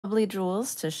lovely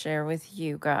jewels to share with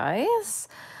you guys.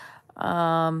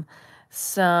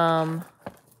 Some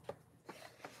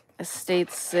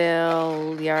estate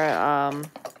sale,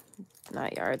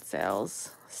 not yard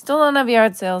sales. Still don't have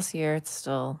yard sales here. It's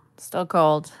still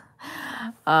cold.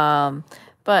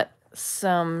 But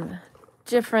some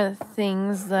different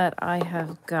things that I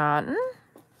have gotten.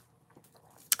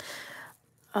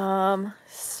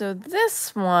 So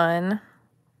this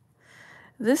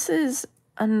is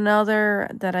another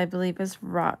that I believe is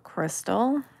rock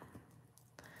crystal.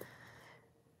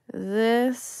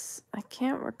 This, I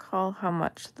can't recall how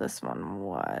much this one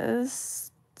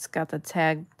was. It's got the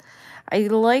tag. I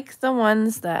like the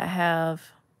ones that have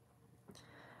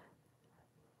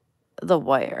the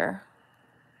wire.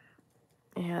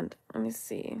 And let me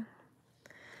see.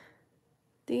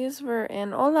 These were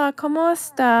in Hola, ¿cómo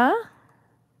está?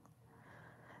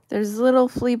 There's little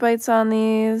flea bites on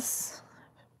these,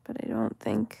 but I don't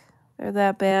think they're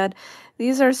that bad.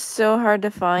 These are so hard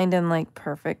to find in like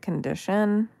perfect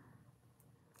condition.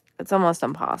 It's almost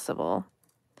impossible.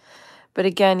 But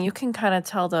again, you can kind of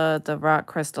tell the rock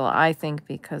crystal, I think,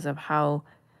 because of how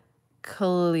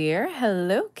clear,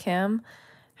 hello Kim,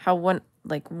 how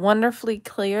wonderfully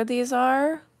clear these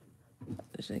are.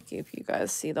 Like if you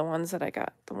guys see the ones that I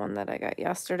got, the one that I got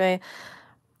yesterday,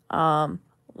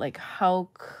 like how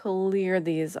clear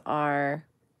these are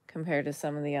compared to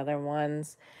some of the other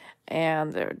ones,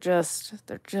 and they're just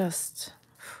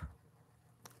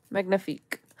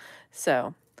magnifique.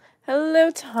 So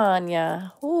hello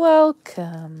Tanya,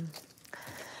 welcome.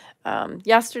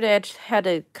 Yesterday I just had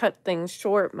to cut things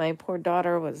short. My poor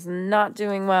daughter was not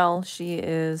doing well. She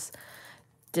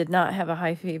did not have a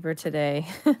high fever today.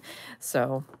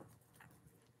 So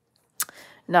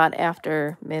not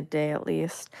after midday at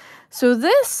least. So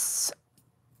this,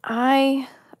 I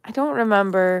don't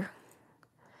remember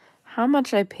how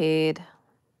much I paid.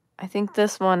 I think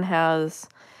this one has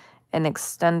an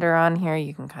extender on here.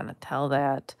 You can kind of tell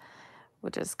that,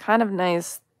 which is kind of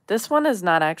nice. This one is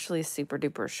not actually super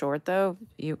duper short though.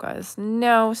 You guys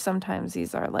know sometimes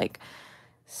these are like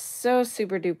so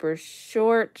super duper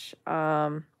short.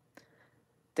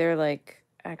 They're like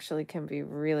actually can be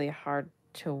really hard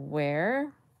to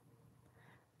wear.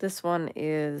 This one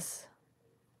is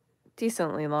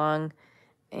decently long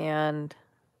and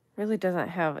really doesn't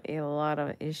have a lot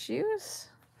of issues.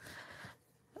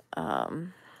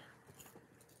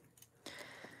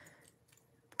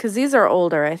 Because these are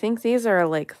older. I think these are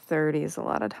like 30s a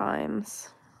lot of times.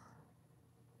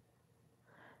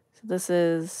 So this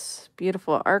is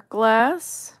beautiful art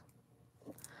glass.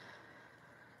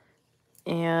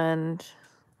 And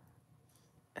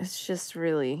it's just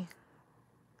really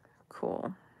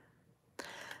cool.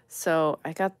 So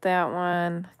I got that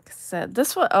one. Said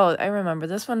this one, oh, I remember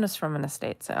this one is from an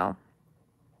estate sale.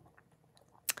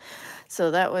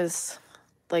 So that was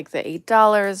like the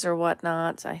 $8 or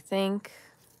whatnot, I think.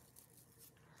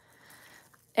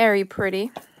 Very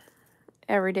pretty.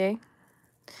 Every day.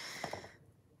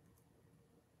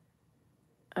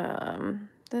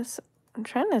 This, I'm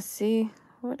trying to see,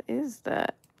 what is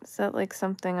that? Is that like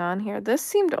something on here? This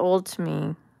seemed old to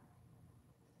me.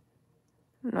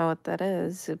 I don't know what that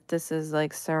is. If this is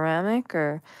like ceramic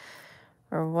or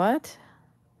what?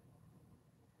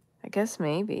 I guess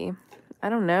maybe. I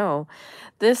don't know.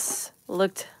 This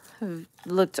looked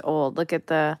old. Look at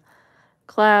the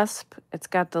clasp. It's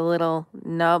got the little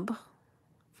nub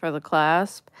for the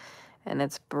clasp, and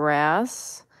it's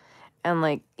brass. And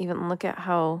like, even look at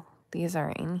how these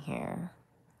are in here.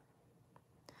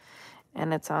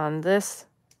 And it's on, this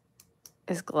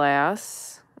is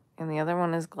glass, and the other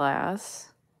one is glass.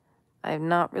 I've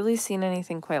not really seen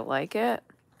anything quite like it.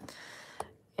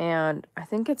 And I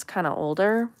think it's kind of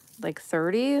older, like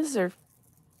 30s or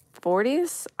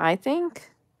 40s, I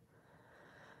think.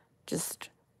 Just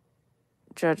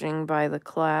judging by the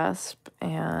clasp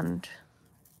and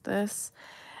this.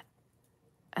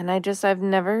 And I've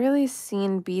never really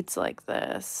seen beads like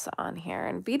this on here.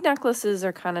 And bead necklaces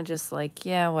are kind of just like,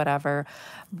 yeah, whatever.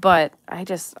 But I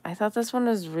thought this one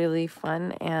was really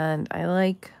fun. And I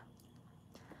like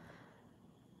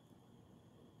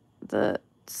that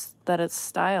it's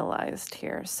stylized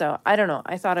here. So I don't know.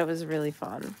 I thought it was really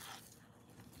fun.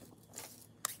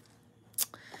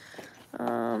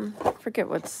 Forget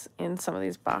what's in some of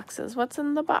these boxes. What's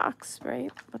in the box,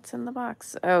 right? What's in the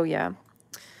box? Oh, yeah.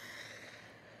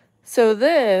 So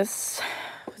this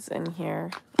was in here.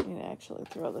 I'm going to actually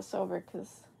throw this over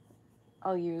because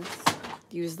I'll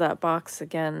use that box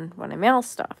again when I mail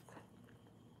stuff.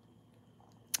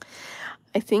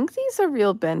 I think these are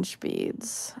real bench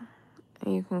beads.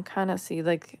 You can kind of see,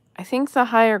 like, I think the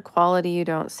higher quality you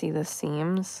don't see the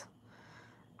seams.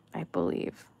 I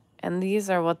believe. And these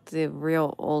are what the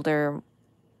real older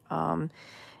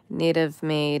native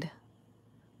made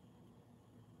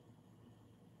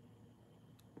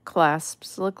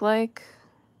clasps look like.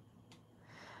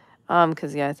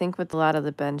 Because yeah, I think with a lot of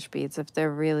the bench beads, if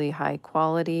they're really high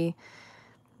quality,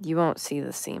 you won't see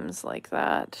the seams like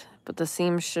that. But the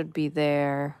seams should be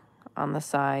there on the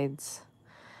sides.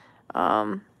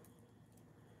 And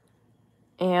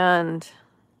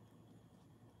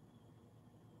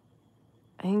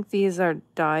I think these are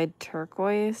dyed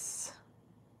turquoise.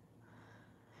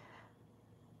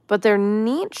 But they're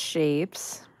neat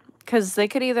shapes, because they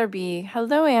could either be,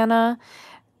 hello Anna,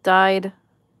 dyed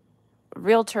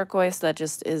real turquoise that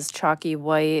just is chalky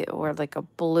white or like a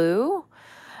blue,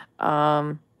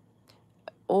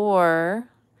 or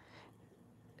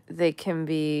they can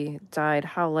be dyed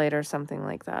howlite or something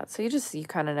like that. So you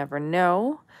kind of never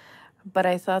know. But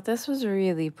I thought this was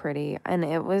really pretty, and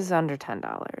it was under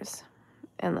 $10.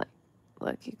 And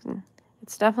look,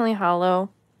 it's definitely hollow.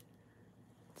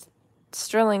 It's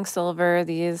sterling silver.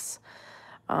 These,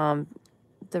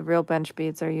 the real bench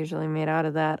beads are usually made out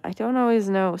of that. I don't always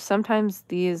know. Sometimes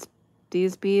these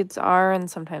beads are,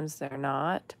 and sometimes they're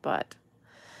not, but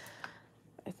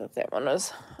I thought that one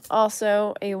was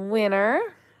also a winner.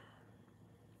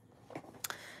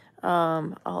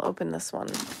 I'll open this one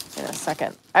in a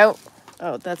second. Oh,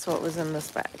 that's what was in this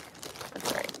bag.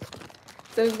 That's right.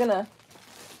 So I was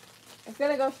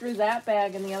gonna go through that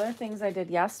bag and the other things I did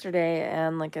yesterday,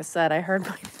 and like I said, I heard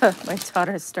my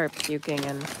daughter start puking,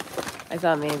 and I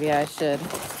thought maybe I should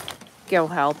go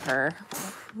help her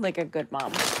like a good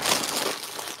mom.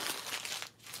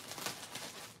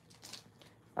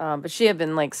 But she had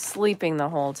been like sleeping the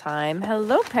whole time.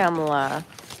 Hello, Pamela.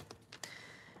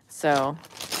 So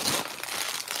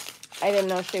I didn't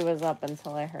know she was up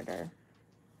until I heard her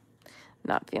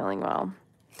not feeling well.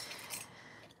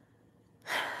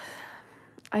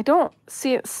 I don't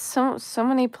see it so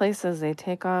many places they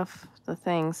take off the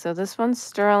thing. So this one's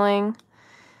sterling,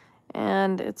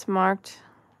 and it's marked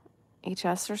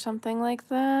HS or something like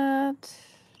that.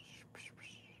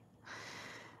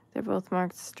 They're both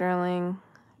marked sterling,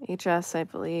 HS, I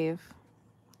believe.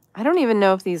 I don't even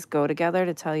know if these go together,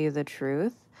 to tell you the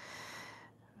truth,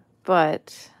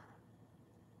 but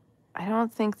I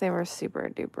don't think they were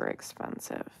super duper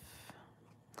expensive.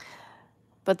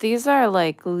 But these are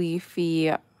like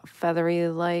leafy, feathery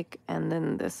like, and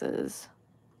then this is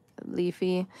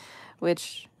leafy,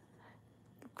 which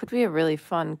could be a really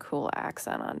fun, cool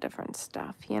accent on different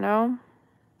stuff, you know?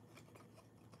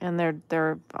 And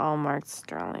they're all marked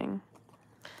sterling.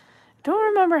 I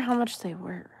don't remember how much they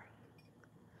were.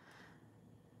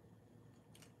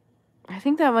 I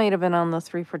think that might have been on the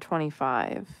 3 for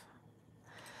 $25.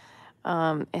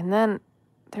 And then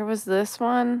there was this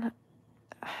one.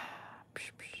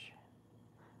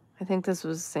 I think this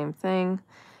was the same thing.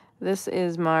 This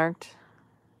is marked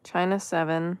China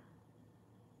 7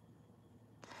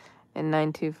 and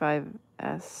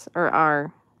 925S, or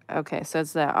R. Okay, so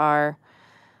it's that R.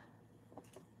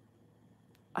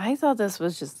 I thought this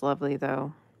was just lovely,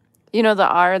 though. You know, the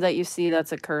R that you see,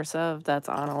 that's a cursive, that's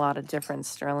on a lot of different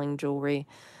sterling jewelry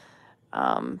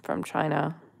from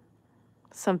China.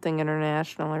 Something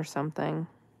international or something.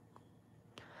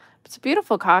 It's a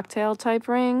beautiful cocktail type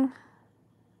ring.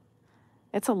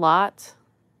 It's a lot,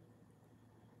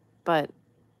 but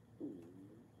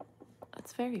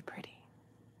it's very pretty.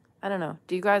 I don't know.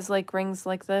 Do you guys like rings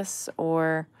like this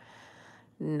or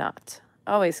not?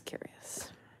 Always curious.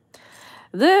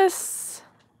 This,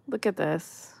 look at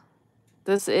this.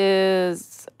 This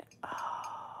is,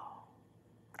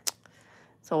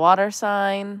 it's a water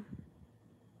sign.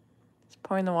 It's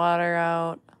pouring the water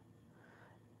out.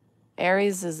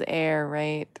 Aries is air,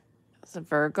 right? It's a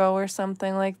Virgo or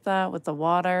something like that with the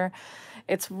water.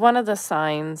 It's one of the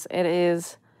signs. It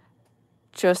is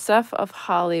Joseph of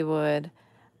Hollywood.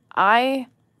 I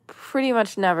pretty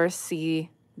much never see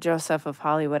Joseph of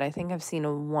Hollywood. I think I've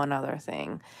seen one other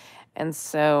thing. And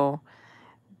so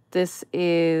this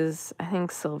is, I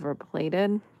think, silver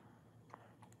plated.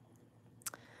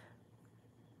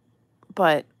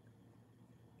 But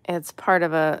it's part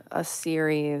of a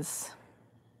series.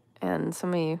 And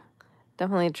somebody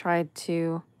definitely tried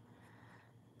to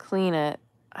clean it.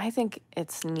 I think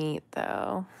it's neat,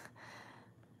 though.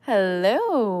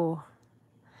 Hello.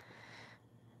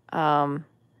 I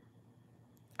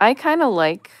kind of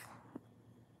like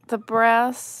the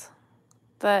brass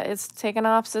that it's taken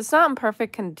off. So it's not in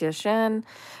perfect condition.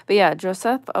 But yeah,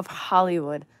 Joseph of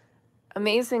Hollywood.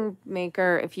 Amazing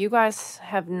maker. If you guys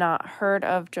have not heard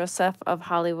of Joseph of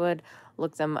Hollywood,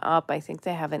 look them up. I think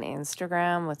they have an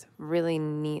Instagram with really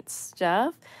neat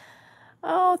stuff.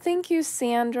 Oh, thank you,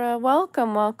 Sandra.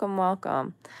 Welcome, welcome,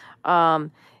 welcome.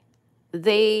 Um,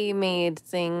 they made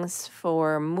things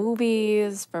for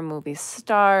movies, for movie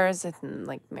stars, and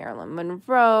like Marilyn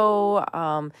Monroe,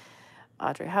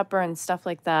 Audrey Hepburn, stuff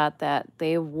like that, that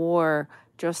they wore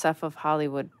Joseph of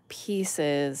Hollywood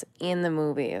pieces in the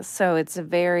movies. So it's a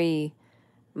very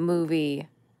movie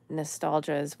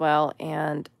nostalgia as well,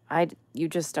 and you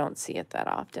just don't see it that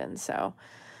often. So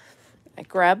I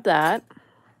grabbed that.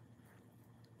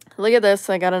 Look at this.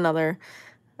 I got another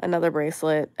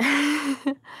bracelet.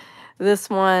 This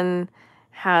one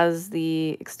has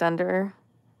the extender.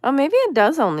 Oh, maybe it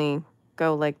does only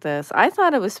go like this. I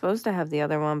thought it was supposed to have the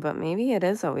other one, but maybe it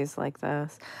is always like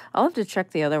this. I'll have to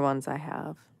check the other ones I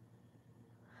have.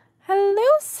 Hello,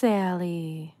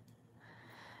 Sally.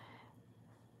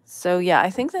 So yeah, I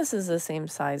think this is the same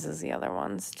size as the other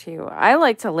ones too. I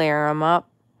like to layer them up.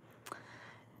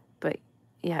 But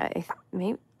yeah,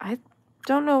 I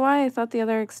don't know why I thought the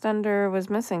other extender was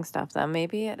missing stuff then.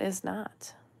 Maybe it is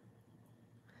not.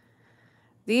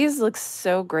 These look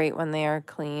so great when they are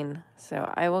clean.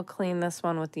 So I will clean this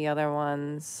one with the other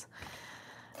ones.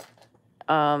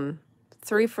 3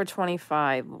 for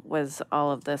 $25 was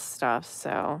all of this stuff,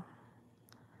 so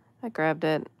I grabbed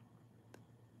it.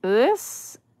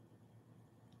 This,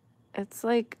 it's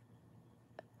like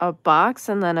a box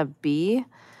and then a B.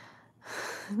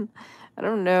 I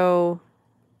don't know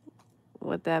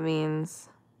what that means.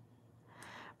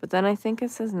 But then I think it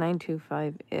says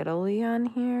 925 Italy on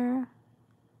here.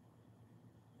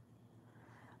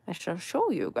 I shall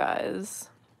show you guys.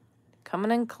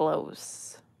 Coming in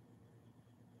close.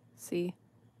 See?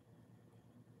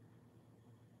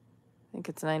 I think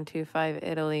it's 925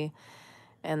 Italy.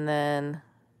 And then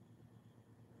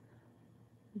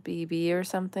BB or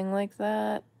something like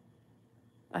that.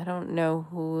 I don't know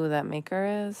who that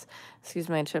maker is. Excuse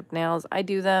my chipped nails. I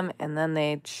do them and then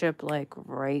they chip like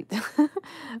right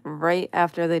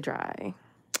after they dry.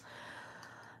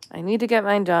 I need to get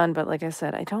mine done, but like I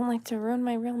said, I don't like to ruin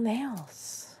my real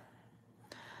nails.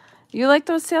 You like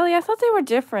those, Sally? I thought they were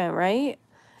different, right?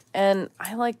 And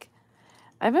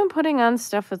I've been putting on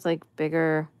stuff with like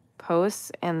bigger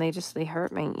posts and they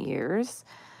hurt my ears.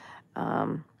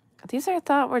 These I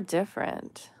thought were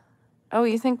different. Oh,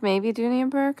 you think maybe Dooney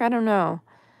and Burke? I don't know.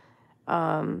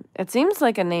 It seems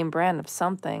like a name brand of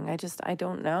something. I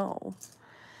don't know.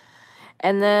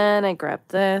 And then I grabbed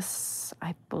this.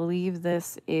 I believe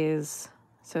this is,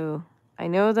 so I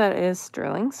know that is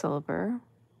sterling silver.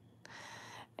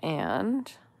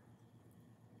 And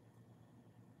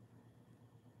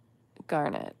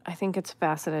garnet. I think it's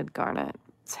faceted garnet.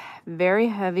 It's very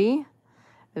heavy,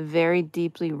 very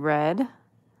deeply red.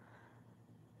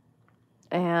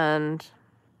 And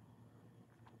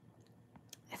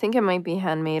I think it might be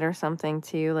handmade or something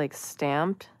too, like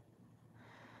stamped.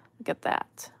 Look at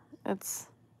that. It's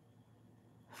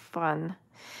fun.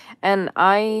 And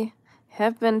I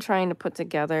have been trying to put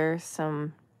together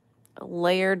some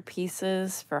layered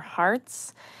pieces for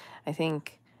hearts. I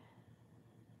think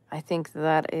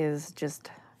that is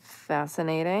just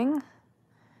fascinating.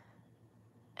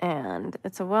 And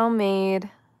it's a well-made,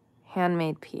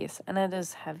 handmade piece. And it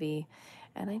is heavy.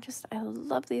 And I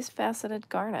love these faceted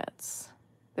garnets.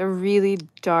 They're really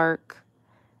dark,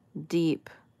 deep,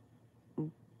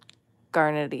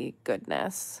 garnety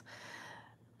goodness.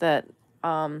 That,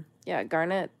 yeah,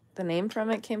 garnet, the name from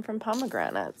it came from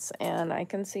pomegranates, and I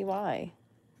can see why.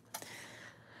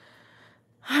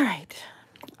 All right,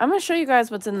 I'm going to show you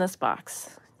guys what's in this box.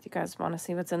 Do you guys want to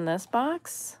see what's in this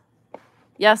box?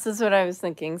 Yes, that's what I was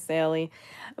thinking, Sally.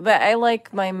 But I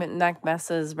like my neck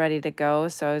messes ready to go,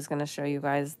 so I was going to show you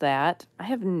guys that. I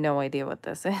have no idea what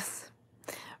this is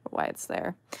or why it's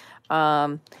there.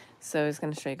 So I was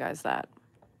going to show you guys that.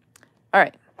 All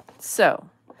right, so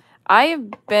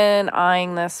I've been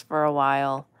eyeing this for a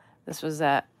while. This was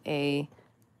at a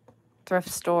thrift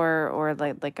store or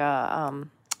like a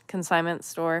consignment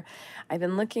store. I've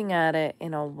been looking at it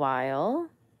in a while.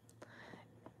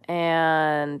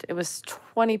 And it was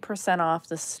 20% off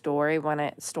the store when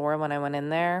I went in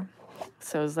there.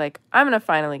 So I was like, I'm going to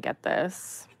finally get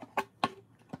this.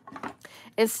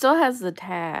 It still has the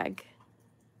tag.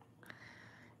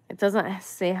 It doesn't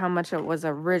say how much it was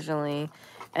originally.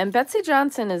 And Betsy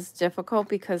Johnson is difficult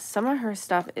because some of her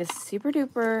stuff is super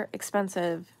duper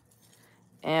expensive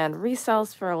and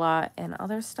resells for a lot, and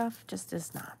other stuff just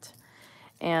is not.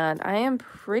 And I am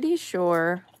pretty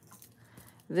sure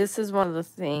this is one of the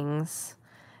things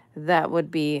that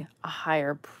would be a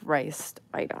higher priced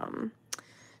item.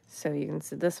 So you can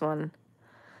see this one,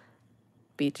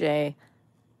 BJ,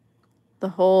 the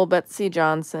whole Betsy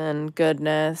Johnson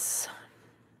goodness.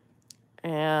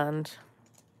 And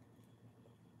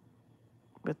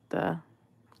with the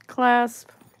clasp.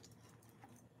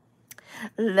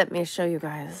 Let me show you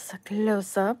guys a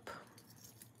close-up.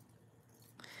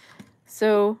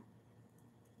 So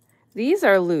these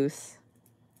are loose.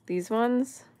 These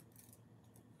ones,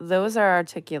 those are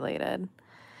articulated.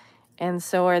 And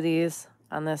so are these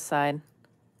on this side.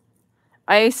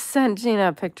 I sent Gina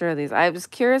a picture of these. I was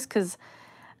curious because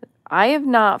I have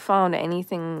not found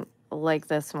anything like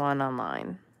this one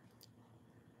online.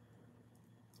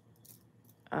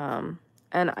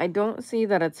 And I don't see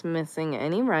that it's missing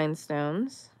any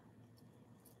rhinestones.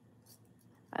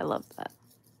 I love that.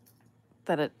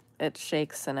 That it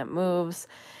shakes and it moves.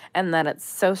 And that it's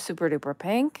so super duper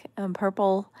pink and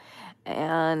purple.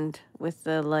 And with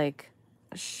the like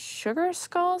sugar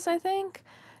skulls, I think.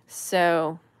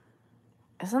 So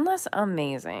isn't this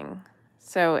amazing?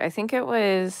 So I think it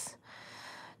was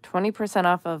 20%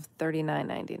 off of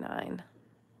 $39.99.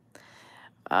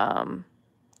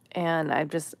 And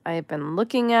I've been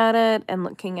looking at it, and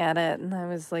I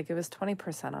was like, it was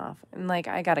 20% off. I'm like,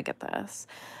 I gotta get this.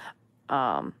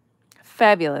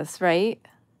 Fabulous, right?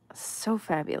 So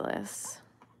fabulous.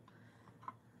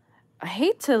 I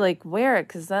hate to like wear it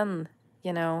because then,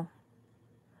 you know,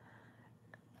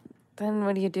 then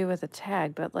what do you do with a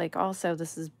tag? But like also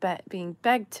this is being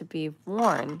begged to be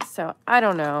worn. So I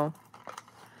don't know.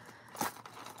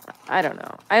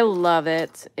 I love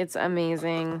it. It's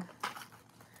amazing.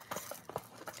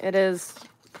 It is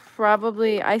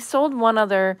probably, I sold one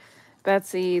other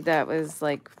Betsy that was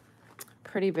like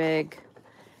pretty big,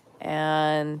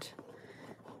 and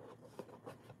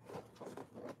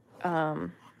no,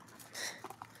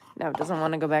 it doesn't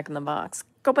want to go back in the box.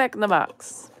 Go back in the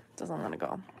box. Doesn't want to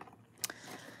go.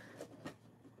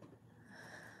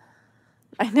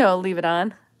 I know, leave it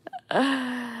on.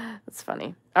 That's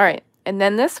funny. All right, and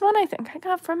then this one I think I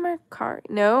got from Mercari.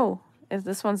 No,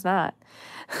 this one's not.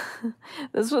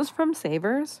 This was from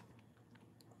Savers.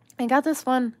 I got this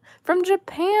one from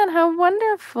Japan. How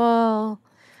wonderful.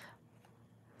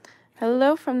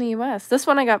 Hello from the US. This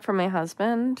one I got from my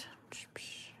husband.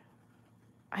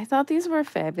 I thought these were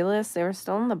fabulous. They were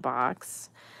still in the box.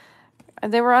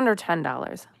 They were under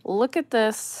 $10. Look at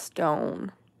this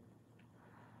stone.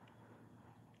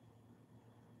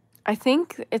 I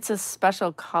think it's a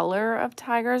special color of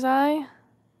tiger's eye.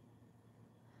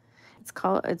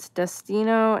 It's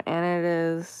Destino, and it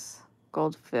is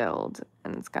gold filled,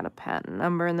 and it's got a patent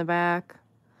number in the back.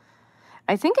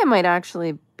 I think it might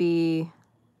actually be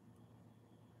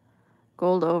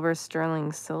gold over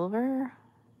sterling silver.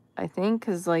 I think,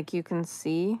 because like you can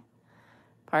see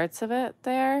parts of it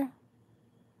there.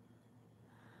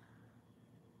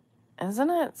 Isn't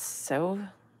it so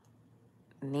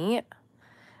neat?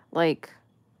 Like,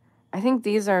 I think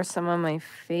these are some of my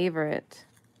favorite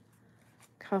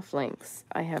cufflinks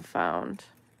I have found.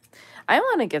 I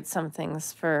want to get some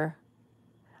things for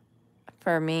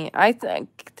me. I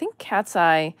think cat's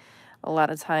eye a lot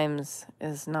of times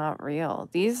is not real.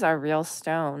 These are real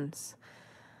stones.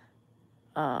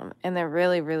 And they're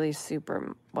really, really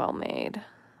super well made.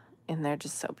 And they're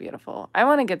just so beautiful. I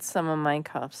want to get some of my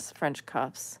cuffs, French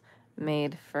cuffs,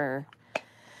 made for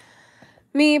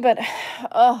me, but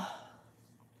oh,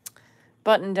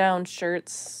 button-down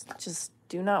shirts just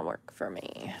do not work for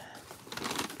me.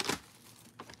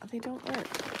 They don't work.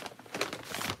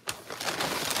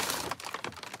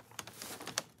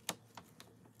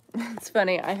 It's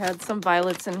funny, I had some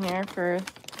violets in here for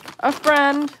a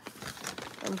friend.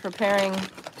 I'm preparing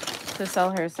to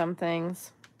sell her some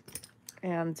things.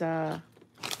 And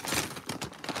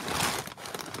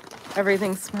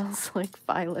everything smells like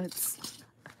violets.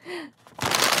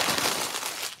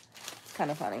 It's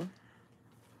kind of funny.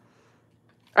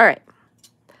 All right.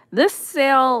 This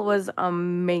sale was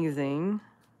amazing.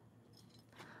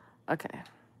 Okay.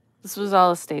 This was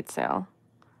all estate sale.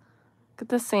 Look at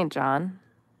this St. John.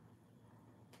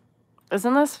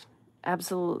 Isn't this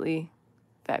absolutely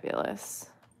fabulous?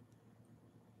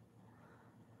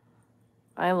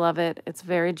 I love it. It's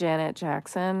very Janet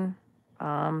Jackson,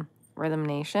 Rhythm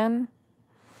Nation,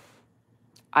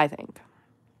 I think.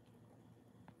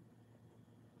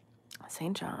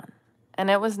 St. John. And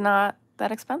it was not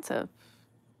that expensive.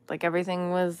 Like,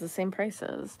 everything was the same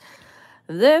prices.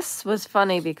 This was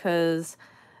funny because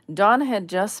Dawn had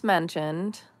just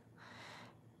mentioned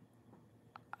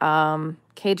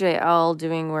KJL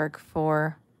doing work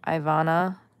for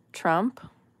Ivana Trump.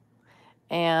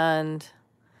 And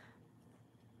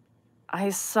I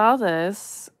saw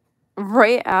this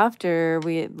right after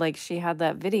she had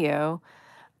that video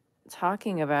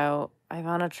talking about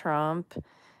Ivana Trump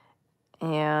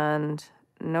and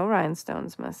no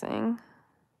rhinestones missing.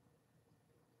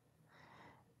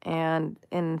 and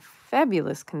in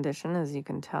fabulous condition, as you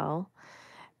can tell.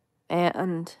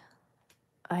 And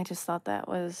I just thought that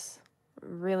was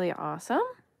really awesome.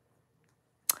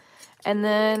 And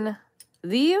then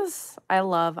these I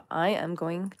love. I am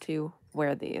going to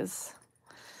wear these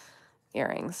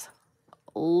earrings.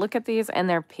 Look at these, and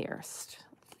they're pierced.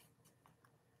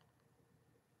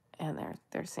 And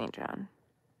they're St. John.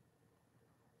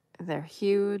 They're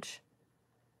huge.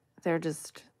 They're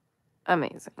just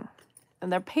amazing.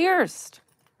 And they're pierced.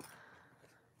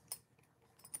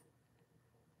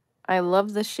 I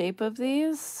love the shape of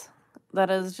these.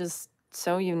 That is just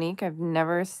so unique. I've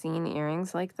never seen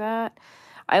earrings like that.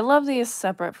 I love these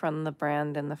separate from the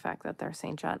brand and the fact that they're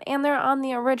St. John. And they're on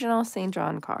the original St.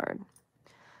 John card.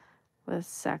 With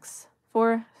Saks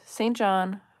for St.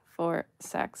 John for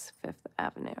Saks Fifth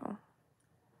Avenue.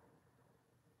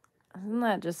 Isn't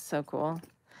that just so cool?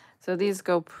 So these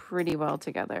go pretty well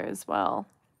together as well.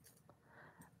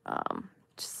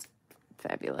 Just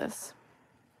fabulous.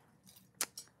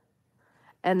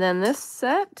 And then this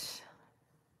set,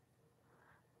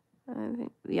 I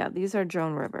think, yeah, these are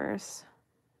Joan Rivers.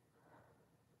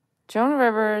 Joan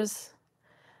Rivers.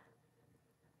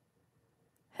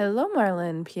 Hello,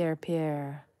 Marlon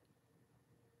Pierre.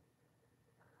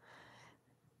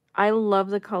 I love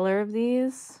the color of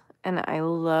these, and I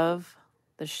love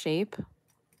the shape.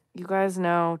 You guys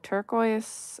know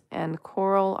turquoise and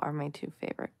coral are my two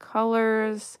favorite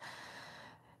colors.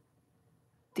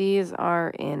 These are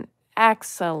in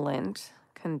excellent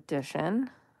condition.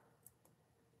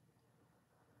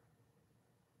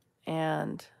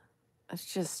 And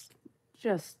it's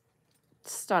just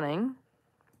stunning.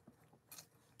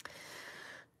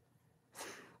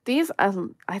 These,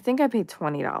 I think I paid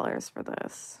 $20 for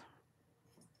this.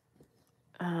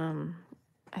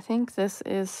 I think this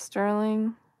is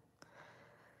sterling.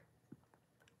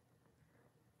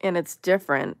 And it's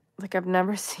different. Like, I've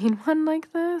never seen one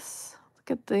like this.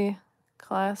 Look at the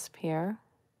clasp here.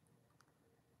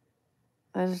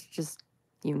 That is just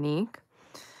unique.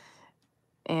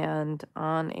 And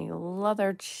on a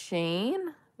leather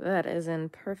chain that is in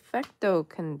perfecto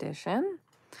condition.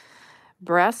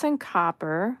 Brass and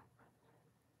copper.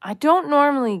 I don't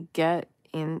normally get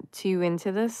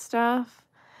into this stuff,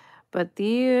 but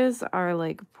these are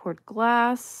like poured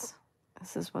glass.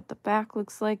 This is what the back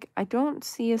looks like. I don't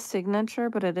see a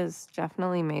signature, but it is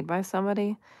definitely made by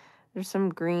somebody. There's some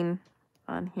green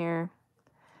on here,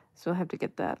 so I'll have to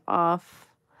get that off,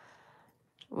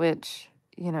 which,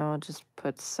 you know, I'll just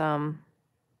put some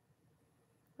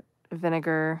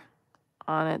vinegar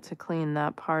on it to clean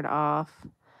that part off.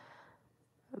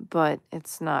 But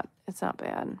it's not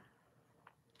bad.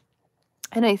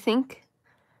 And I think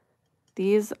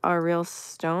these are real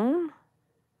stone.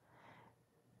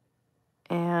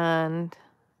 And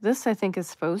this, I think, is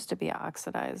supposed to be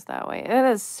oxidized that way. It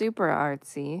is super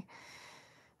artsy.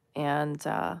 And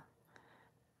I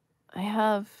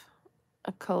have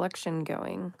a collection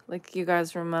going. Like, you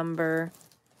guys remember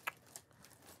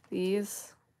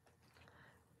these?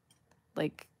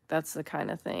 Like, that's the kind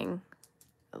of thing.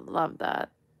 I love that.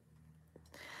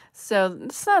 So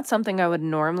it's not something I would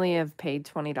normally have paid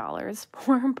 $20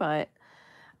 for, but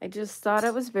I just thought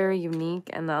it was very unique.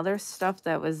 And the other stuff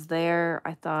that was there,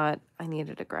 I thought I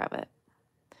needed to grab it.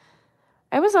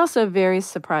 I was also very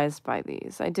surprised by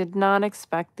these. I did not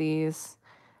expect these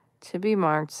to be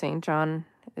marked St. John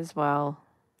as well.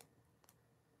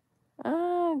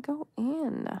 Go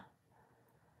in.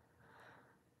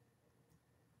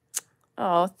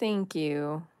 Oh, thank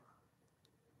you.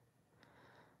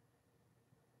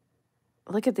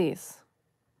 Look at these.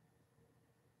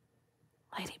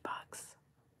 Ladybugs.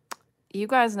 You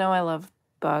guys know I love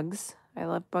bugs. I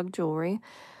love bug jewelry.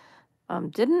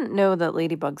 Didn't know that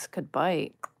ladybugs could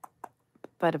bite,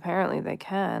 but apparently they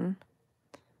can.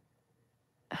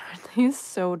 Aren't these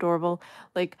so adorable?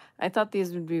 Like, I thought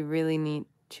these would be really neat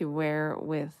to wear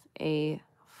with a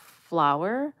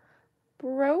flower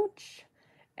brooch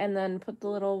and then put the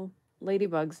little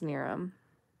ladybugs near them.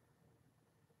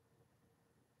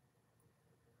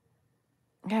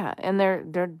 Yeah, and they're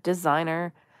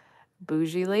designer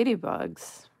bougie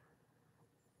ladybugs.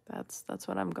 That's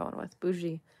what I'm going with.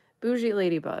 Bougie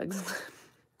ladybugs.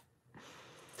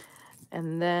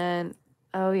 And then,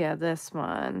 oh yeah, this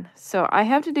one. So I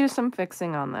have to do some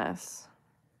fixing on this.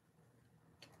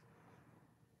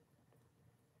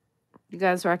 You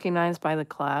guys recognize by the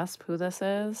clasp who this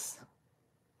is?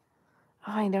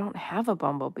 Oh, I don't have a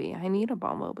bumblebee. I need a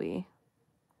bumblebee.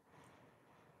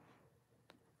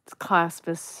 This clasp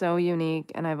is so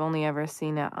unique, and I've only ever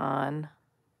seen it on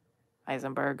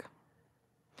Eisenberg.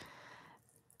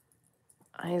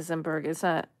 Eisenberg is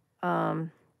that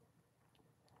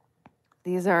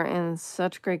These are in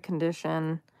such great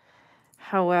condition.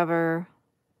 However,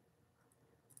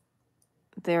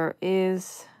 there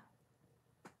is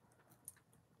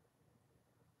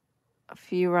a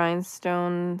few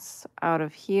rhinestones out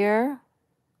of here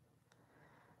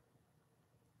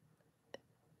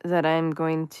that I'm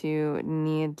going to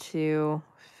need to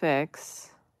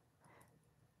fix.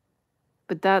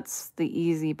 But that's the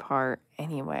easy part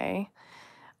anyway.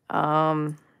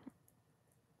 And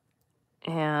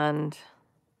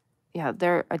yeah,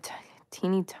 they're a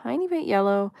teeny tiny bit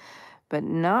yellow, but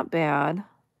not bad.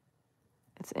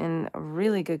 It's in a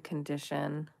really good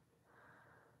condition.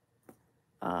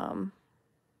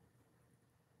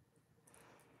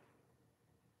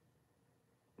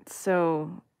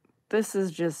 So this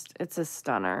is just, it's a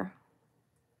stunner.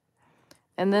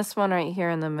 And this one right here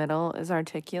in the middle is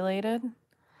articulated.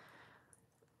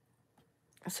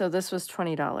 So this was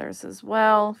 $20 as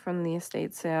well from the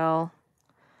estate sale.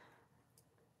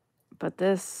 But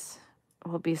this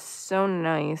will be so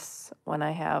nice when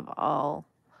I have all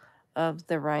of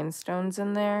the rhinestones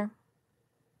in there.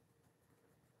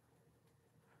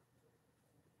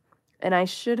 And I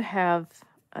should have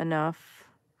enough.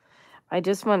 I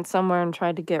just went somewhere and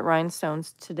tried to get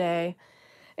rhinestones today.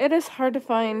 It is hard to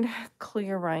find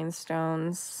clear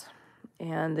rhinestones,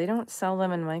 and they don't sell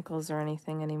them in Michael's or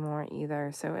anything anymore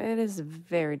either, so it is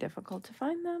very difficult to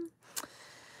find them.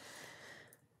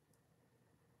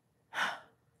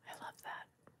 I love that.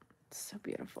 It's so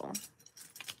beautiful.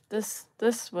 This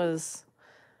was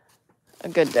a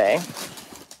good day.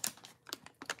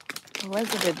 It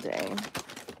was a good day.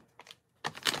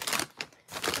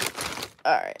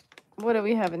 All right, what do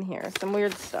we have in here? Some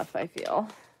weird stuff, I feel.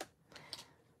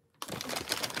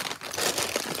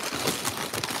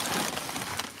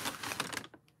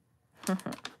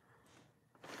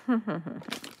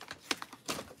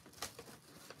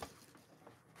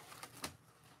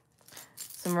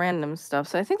 Some random stuff.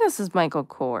 So I think this is Michael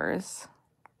Kors.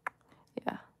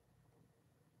 Yeah.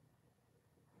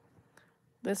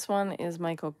 This one is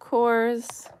Michael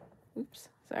Kors. Oops,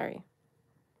 sorry.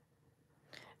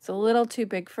 It's a little too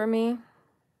big for me,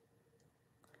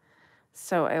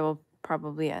 so I will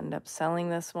probably end up selling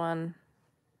this one.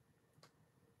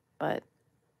 But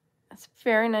it's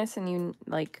very nice and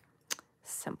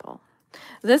simple.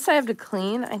 This I have to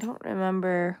clean. I don't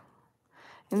remember.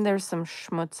 And there's some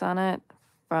schmutz on it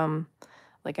from,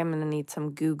 like, I'm gonna need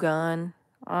some Goo Gone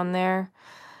on there.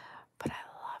 But I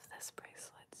love this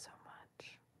bracelet so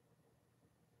much.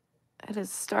 It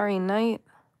is Starry Night,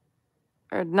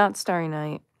 or not Starry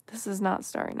Night. This is not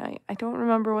Starry Night. I don't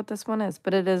remember what this one is,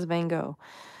 but it is Van Gogh.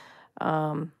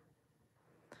 I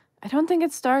don't think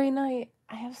it's Starry Night.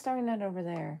 I have Starry Night over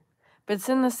there, but it's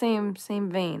in the same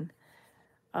vein.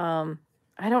 I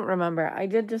don't remember. I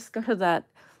did just go to that.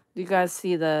 You guys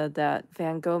see that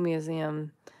Van Gogh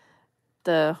museum,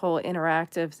 the whole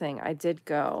interactive thing. I did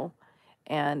go,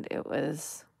 and it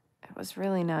was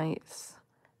really nice.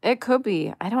 It could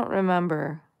be. I don't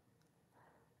remember.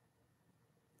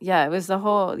 Yeah, it was the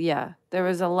whole, yeah, there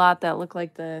was a lot that looked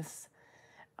like this.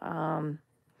 And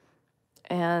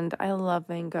I love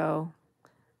Van Gogh.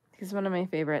 He's one of my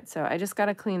favorites. So I just got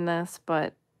to clean this,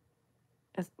 but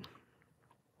it's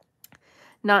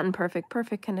not in perfect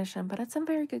condition, but it's in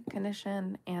very good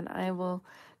condition. And I will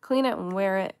clean it and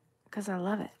wear it because I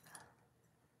love it.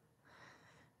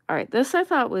 All right, this I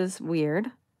thought was weird.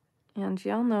 And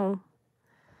y'all know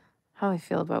how I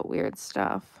feel about weird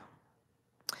stuff.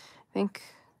 I think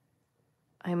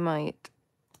I might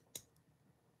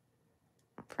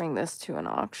bring this to an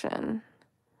auction.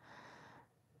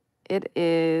 It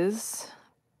is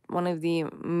one of the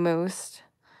most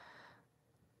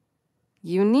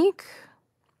unique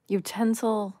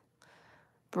utensil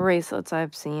bracelets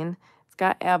I've seen. It's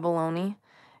got abalone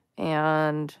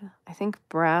and I think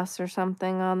brass or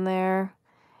something on there.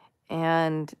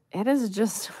 And it is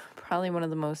just probably one of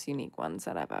the most unique ones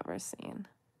that I've ever seen.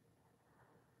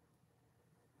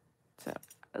 So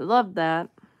I love that.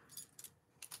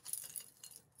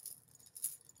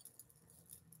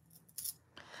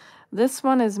 This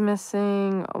one is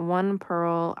missing one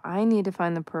pearl. I need to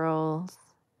find the pearls.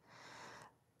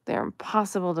 They're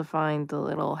impossible to find, the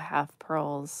little half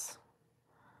pearls.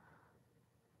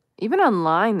 Even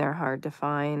online, they're hard to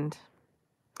find.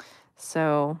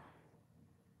 So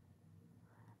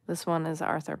this one is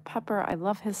Arthur Pepper. I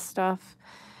love his stuff.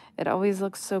 It always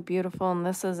looks so beautiful, and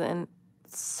this is in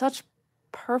such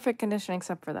perfect condition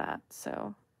except for that.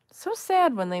 So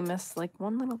sad when they miss like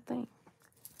one little thing.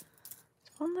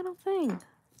 One little thing.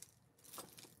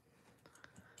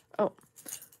 Oh,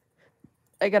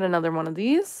 I got another one of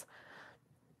these.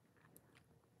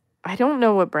 I don't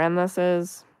know what brand this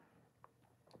is.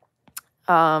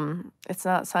 It's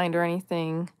not signed or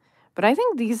anything, but I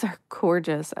think these are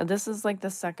gorgeous. This is like the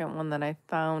second one that I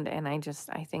found, and I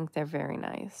think they're very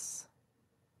nice.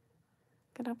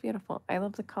 Look at how beautiful. I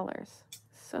love the colors.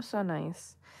 So, so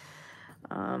nice.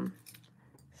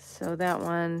 So that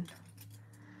one,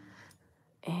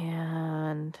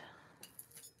 and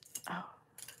oh,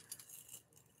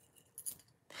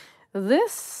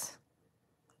 this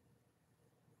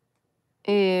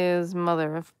is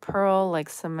mother of pearl, like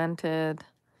cemented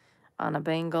on a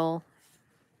bangle.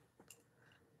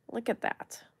 Look at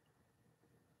that.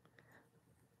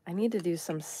 I need to do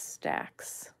some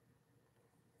stacks.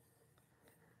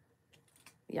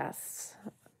 Yes.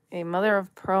 A mother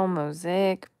of pearl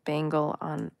mosaic bangle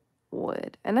on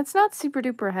wood. And it's not super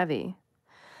duper heavy.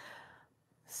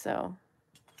 So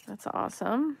that's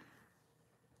awesome.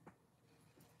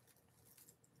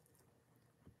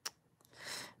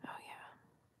 Oh,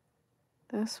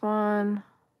 yeah. This one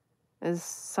is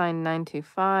signed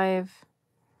 925.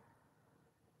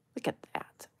 Look at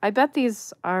that. I bet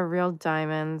these are real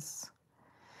diamonds.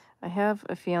 I have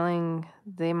a feeling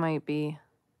they might be.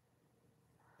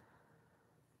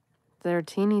 They're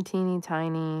teeny, teeny,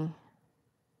 tiny.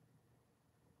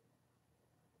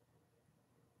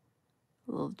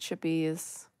 Little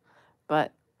chippies.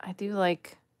 But I do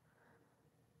like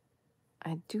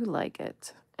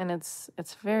it. And it's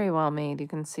very well made. You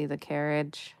can see the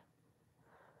carriage.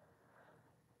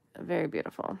 Very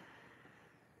beautiful.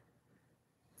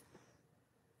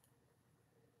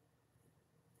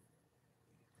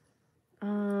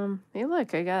 Hey,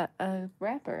 look, I got a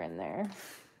wrapper in there.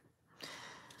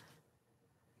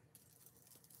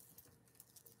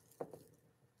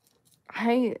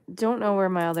 I don't know where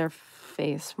my other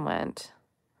face went.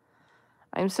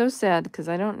 I'm so sad because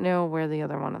I don't know where the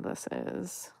other one of this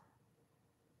is.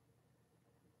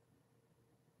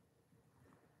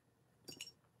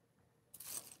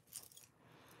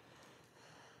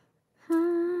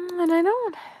 And I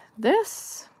don't.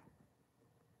 This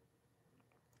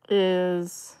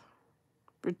is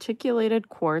reticulated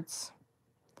quartz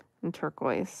and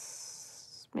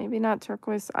turquoise. Maybe not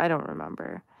turquoise. I don't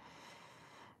remember.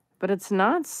 But it's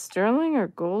not sterling or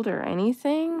gold or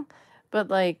anything. But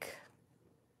like,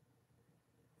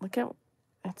 look at,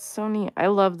 it's so neat. I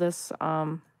love this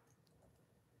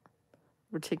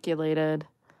reticulated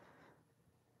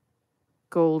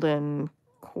golden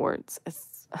quartz.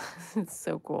 It's it's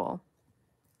so cool.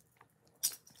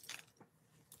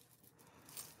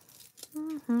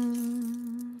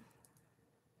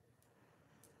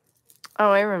 Oh,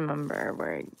 I remember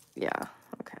where. Yeah,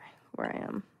 okay, where I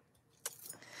am.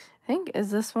 I think,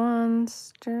 is this one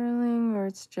sterling or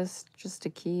it's just a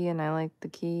key and I like the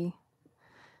key?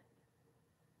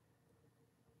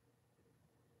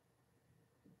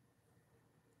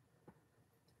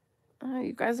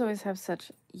 You guys always have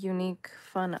such unique,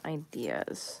 fun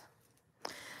ideas.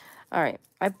 All right,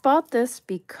 I bought this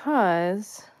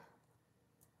because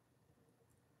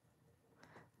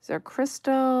these are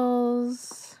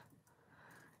crystals,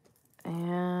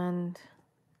 and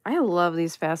I love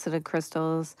these faceted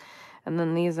crystals. And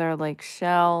then these are like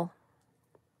shell,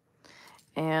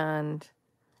 and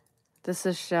this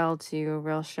is shell too,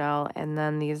 real shell. And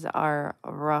then these are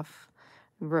rough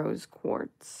rose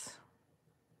quartz.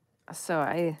 So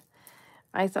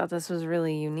I thought this was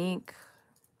really unique.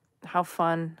 How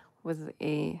fun with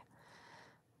a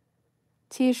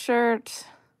t-shirt.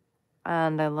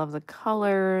 And I love the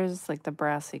colors, like the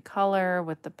brassy color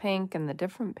with the pink and the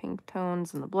different pink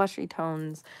tones and the blushy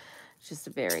tones. It's just a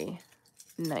very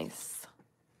nice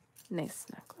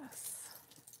necklace.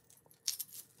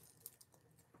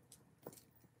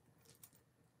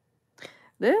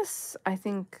 This, I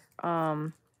think,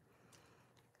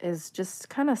 is just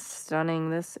kind of stunning.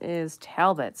 This is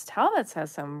Talbot's. Talbot's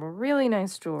has some really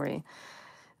nice jewelry.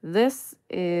 This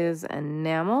is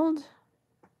enameled.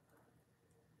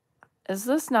 Is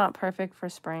this not perfect for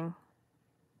spring?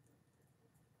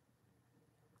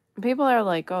 People are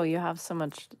like, oh, you have so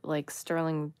much like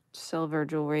sterling silver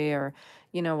jewelry or,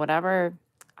 you know, whatever.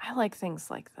 I like things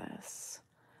like this.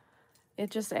 It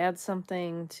just adds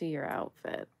something to your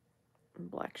outfit.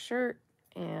 Black shirt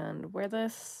and wear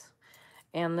this.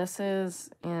 And this is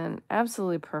in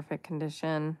absolutely perfect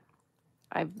condition.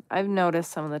 I've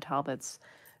noticed some of the Talbot's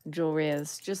jewelry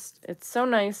is just, it's so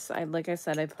nice. Like I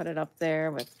said, I put it up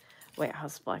there with White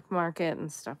House Black Market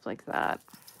and stuff like that.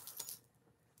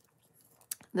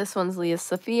 This one's Leah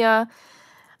Sophia.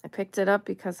 I picked it up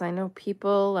because I know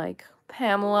people like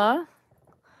Pamela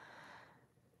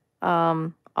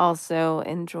also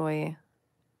enjoy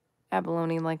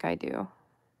abalone like I do.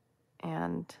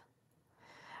 And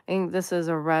think this is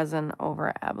a resin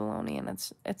over abalone, and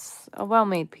it's a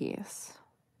well-made piece.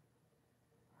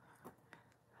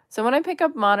 So when I pick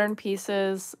up modern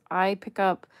pieces, I pick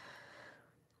up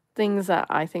things that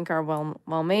I think are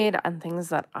well made and things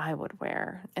that I would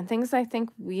wear and things I think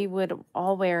we would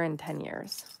all wear in 10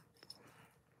 years.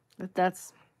 But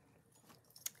that's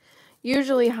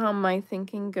usually how my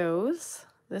thinking goes.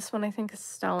 This one I think is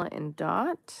Stella and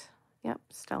Dot. Yep,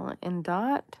 Stella and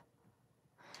Dot.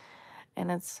 And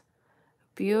it's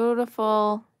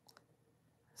beautiful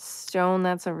stone.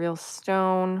 That's a real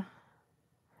stone.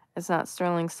 It's not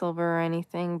sterling silver or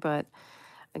anything, but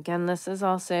again, this is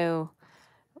also,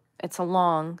 it's a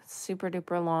long, super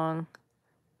duper long,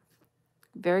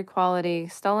 very quality.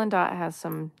 Stella and Dot has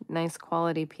some nice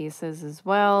quality pieces as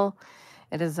well.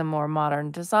 It is a more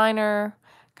modern designer,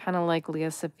 kind of like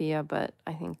Leah Sophia, but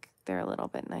I think they're a little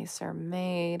bit nicer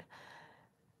made.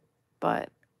 But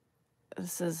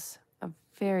this is a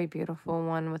very beautiful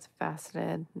one with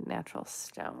faceted natural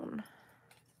stone.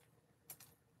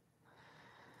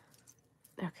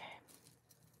 Okay.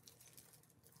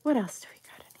 What else do we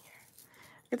got in here?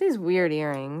 Look at these weird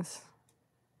earrings.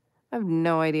 I have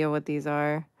no idea what these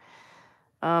are.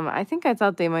 I think I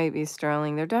thought they might be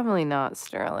sterling. They're definitely not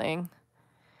sterling.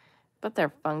 But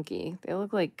they're funky. They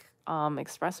look like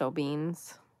espresso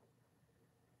beans.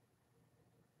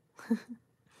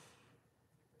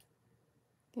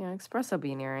 Yeah, espresso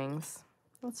bean earrings.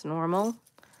 That's normal.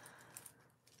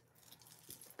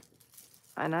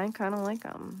 And I kind of like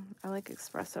them. I like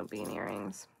espresso bean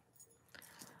earrings.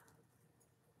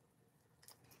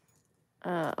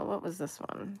 What was this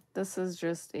one? This is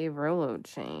just a Rolo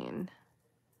chain.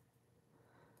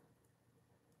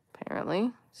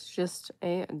 Apparently, it's just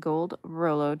a gold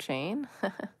Rolo chain.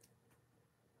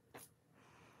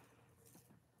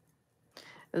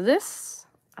 This,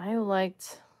 I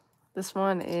liked. This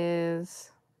one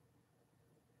is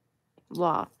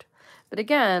Loft. But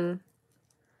again,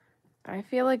 I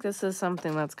feel like this is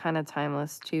something that's kind of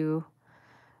timeless too.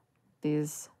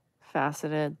 These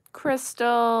faceted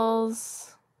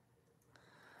crystals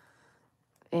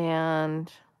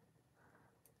and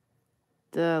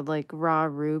the like raw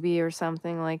ruby or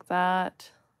something like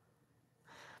that.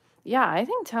 Yeah, I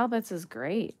think Talbot's is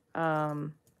great.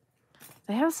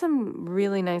 They have some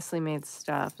really nicely made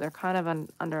stuff. They're kind of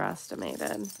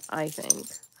underestimated, I think.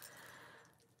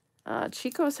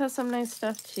 Chico's has some nice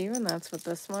stuff too, and that's what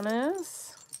this one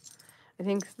is. I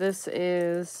think this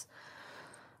is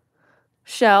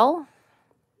Shell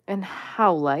and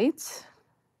Howlite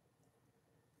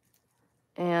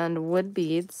and wood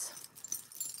beads.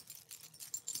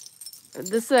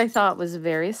 This I thought was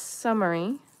very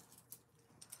summery,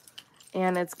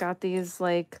 and it's got these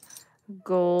like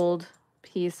gold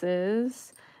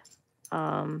pieces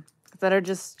that are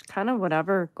just kind of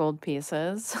whatever gold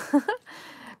pieces,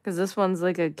 because this one's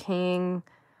like a king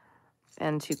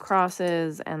and 2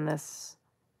 crosses and this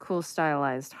cool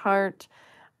stylized heart.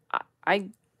 I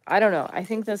don't know. I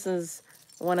think this is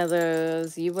one of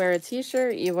those, you wear a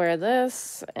t-shirt, you wear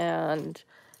this and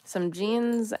some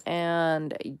jeans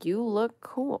and you look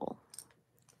cool.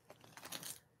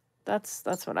 That's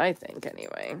what I think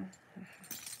anyway.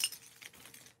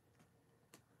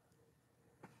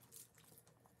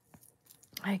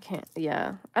 I can't,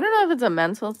 yeah. I don't know if it's a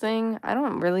mental thing. I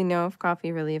don't really know if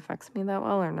coffee really affects me that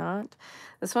well or not.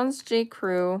 This one's J.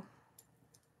 Crew.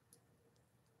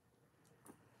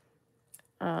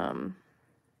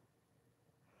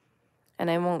 And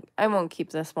I won't keep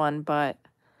this one, but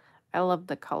I love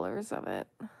the colors of it.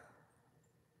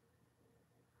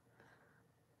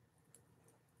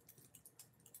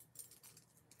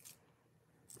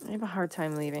 I have a hard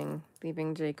time leaving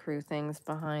J. Crew things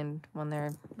behind when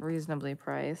they're reasonably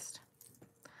priced.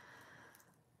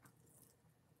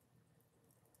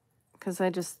 Because I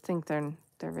just think they're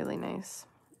really nice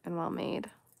and well made.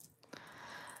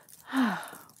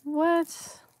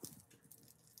 What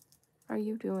are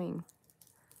you doing,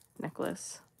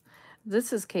 necklace?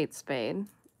 This is Kate Spade,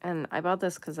 and I bought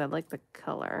this because I like the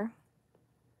color.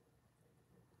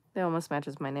 It almost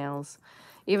matches my nails,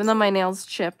 even though my nails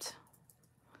chipped.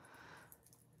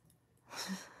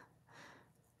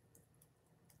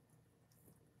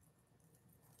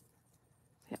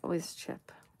 They always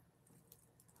chip.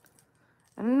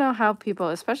 I don't know how people,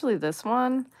 especially this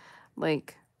one,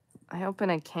 like, I open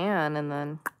a can and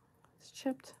then it's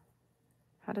chipped.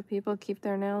 How do people keep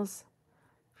their nails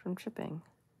from chipping?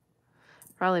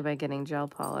 Probably by getting gel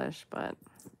polish, but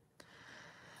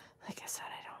like I said,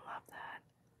 I don't love that.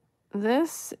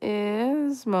 This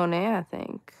is Monet, I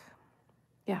think.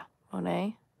 Yeah,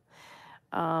 Monet.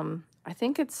 I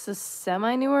think it's a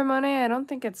semi-newer Monet. I don't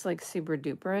think it's like super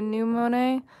duper a new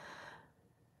Monet.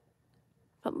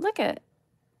 But look at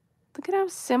how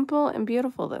simple and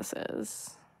beautiful this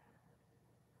is.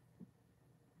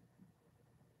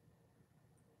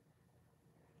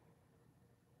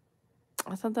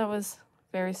 I thought that was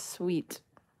very sweet.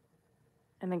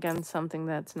 And again, something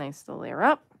that's nice to layer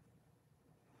up.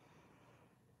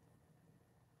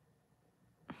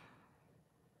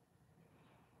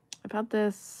 About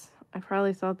this, I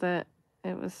probably thought that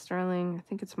it was sterling. I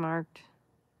think it's marked.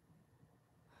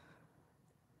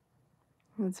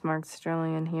 It's marked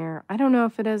sterling in here. I don't know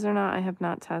if it is or not. I have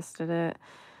not tested it.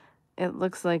 It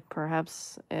looks like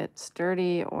perhaps it's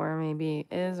dirty, or maybe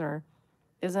is or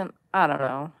isn't. I don't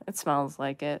know. It smells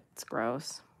like it. It's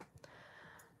gross.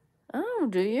 Oh,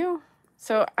 do you?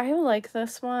 So I like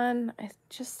this one. I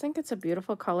just think it's a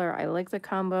beautiful color. I like the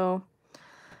combo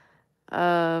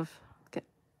of,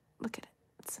 look at it.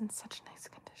 It's in such nice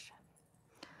condition.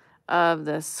 Of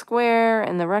the square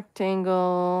and the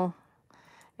rectangle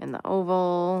and the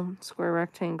oval, square,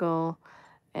 rectangle,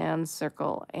 and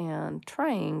circle and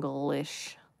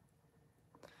triangle-ish.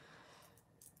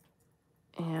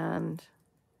 And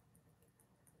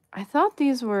I thought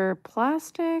these were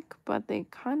plastic, but they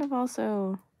kind of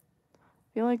also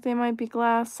feel like they might be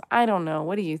glass. I don't know.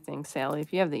 What do you think, Sally?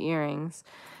 If you have the earrings,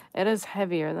 it is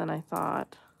heavier than I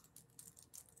thought.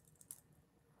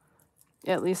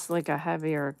 At least like a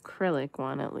heavier acrylic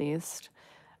one, at least.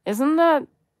 Isn't that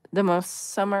the most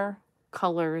summer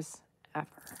colors ever?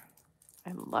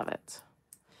 I love it.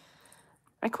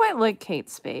 I quite like Kate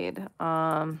Spade.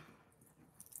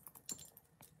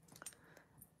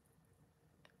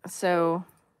 So,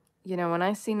 you know, when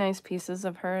I see nice pieces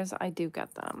of hers, I do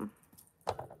get them.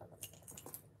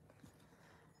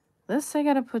 This I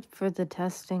gotta put for the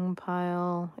testing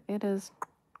pile. It is,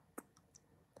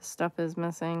 the stuff is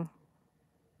missing.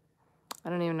 I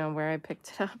don't even know where I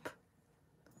picked it up.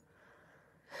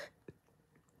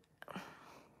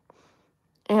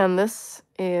 And this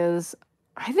is,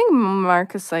 I think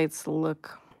marcasites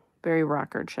look very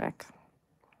rocker chic.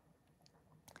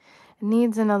 It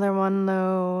needs another one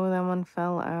though. That one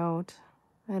fell out.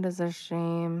 It is a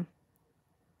shame.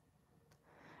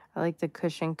 I like the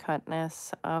cushion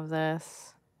cutness of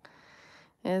this.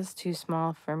 It is too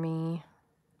small for me.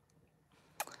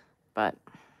 But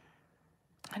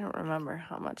I don't remember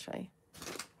how much I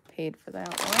paid for that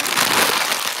one.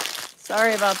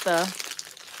 Sorry about the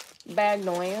bag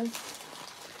noise.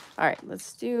 All right,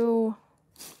 let's do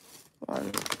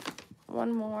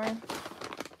one more.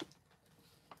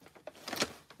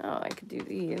 Oh, I could do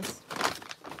these.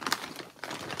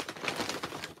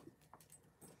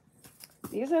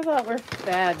 These I thought were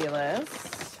fabulous.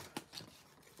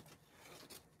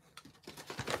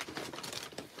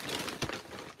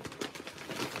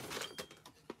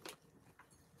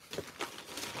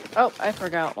 Oh, I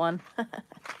forgot one. Let's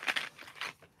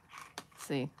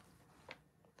see.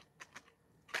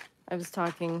 I was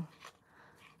talking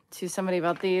to somebody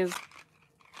about these,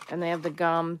 and they have the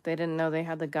gum. They didn't know they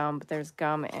had the gum, but there's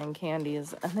gum and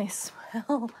candies, and they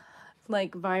smell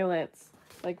like violets,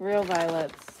 like real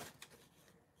violets.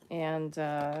 And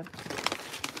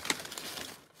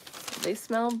they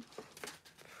smell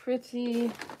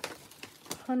pretty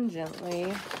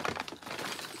pungently.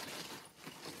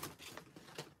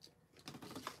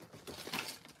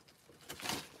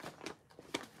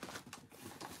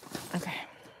 Okay.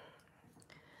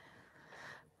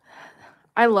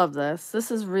 I love this.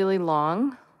 This is really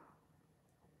long.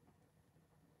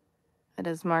 It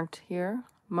is marked here,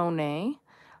 Monet.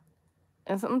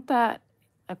 Isn't that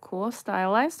a cool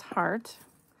stylized heart?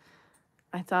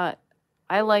 I thought,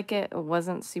 I like it. It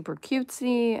wasn't super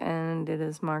cutesy, and it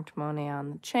is marked Monet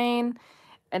on the chain.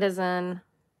 It is in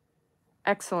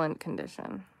excellent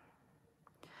condition.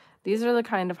 These are the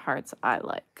kind of hearts I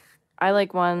like. I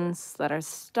like ones that are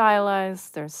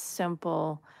stylized, they're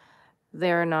simple,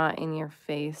 they're not in your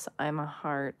face. I'm a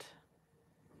heart.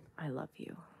 I love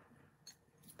you.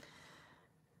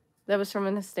 That was from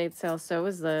an estate sale. So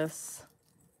was this.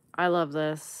 I love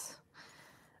this.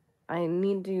 I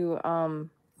need to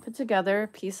put together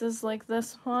pieces like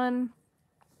this one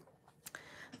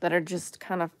that are just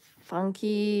kind of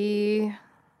funky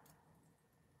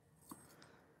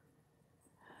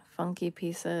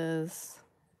pieces.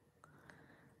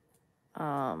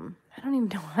 I don't even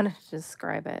know how to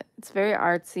describe it. It's very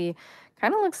artsy.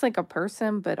 Kind of looks like a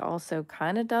person, but also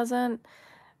kind of doesn't,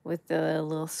 with the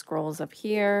little scrolls up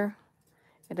here.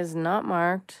 It is not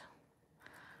marked.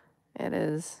 It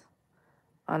is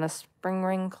on a spring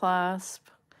ring clasp.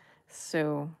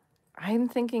 So I'm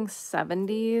thinking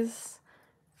 70s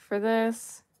for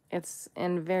this. It's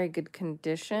in very good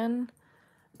condition.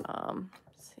 Let's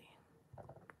see.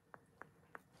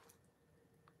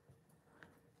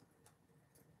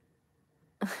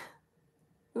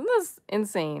 Isn't this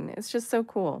insane? It's just so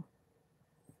cool.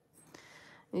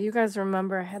 You guys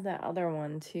remember I had that other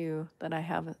one too that I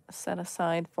have set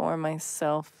aside for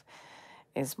myself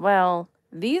as well.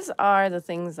 These are the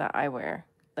things that I wear.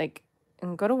 Like,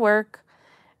 and go to work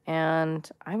and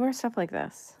I wear stuff like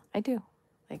this. I do.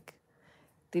 Like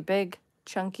the big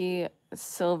chunky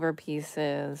silver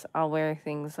pieces. I'll wear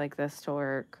things like this to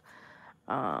work.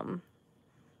 Where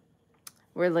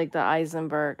like the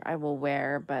Eisenberg I will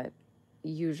wear, but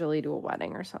usually to a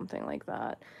wedding or something like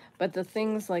that. But the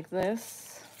things like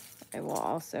this, I will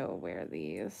also wear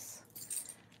these.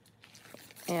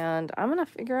 And I'm gonna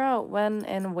figure out when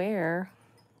and where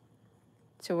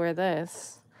to wear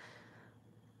this.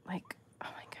 Like, oh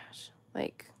my gosh,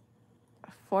 like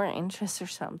 4 inches or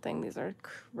something. These are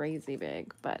crazy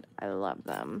big, but I love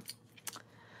them.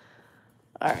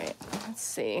 All right, let's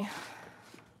see.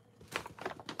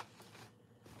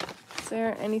 Is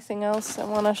there anything else I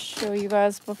want to show you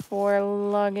guys before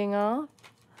logging off?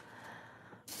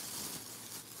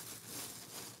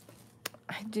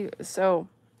 I do. So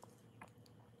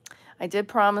I did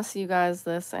promise you guys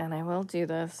this, and I will do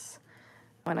this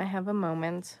when I have a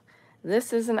moment.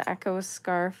 This is an Echo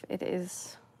scarf. It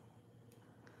is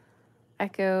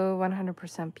Echo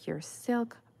 100% pure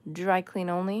silk, dry clean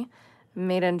only,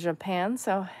 made in Japan.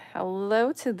 So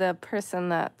hello to the person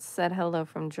that said hello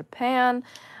from Japan.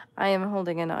 I am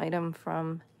holding an item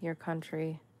from your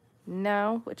country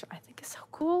now, which I think is so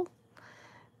cool.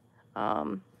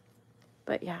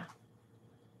 But yeah,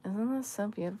 isn't this so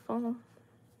beautiful?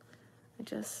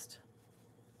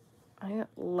 I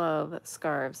love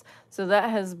scarves. So that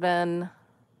has been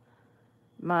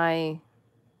my,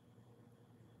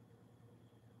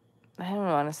 I don't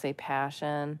want to say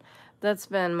passion. That's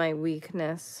been my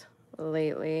weakness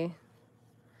lately,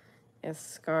 is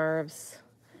scarves.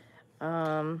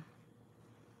 Yeah,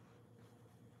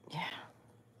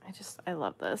 I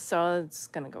love this. So it's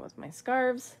gonna go with my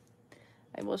scarves.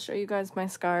 I will show you guys my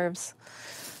scarves.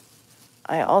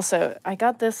 I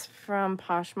got this from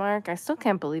Poshmark. I still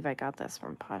can't believe I got this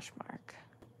from Poshmark.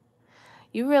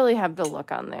 You really have to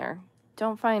look on there.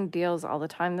 Don't find deals all the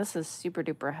time. This is super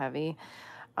duper heavy.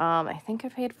 I think I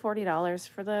paid $40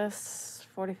 for this,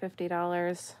 $40,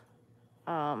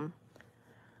 $50.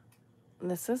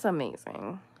 This is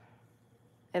amazing.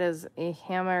 It is a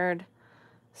hammered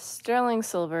sterling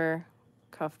silver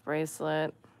cuff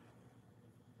bracelet.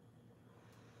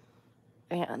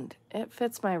 And it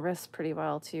fits my wrist pretty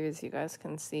well too, as you guys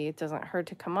can see. It doesn't hurt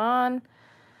to come on,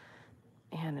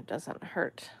 and it doesn't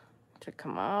hurt to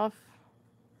come off.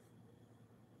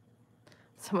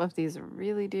 Some of these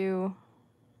really do.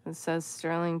 It says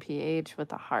sterling PH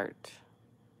with a heart.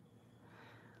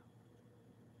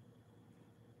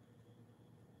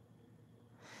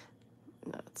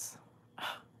 That's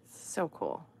so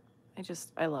cool.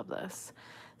 I love this.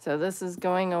 So this is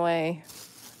going away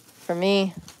for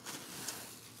me.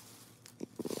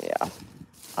 Yeah.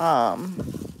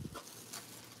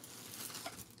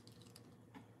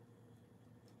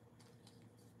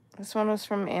 This one was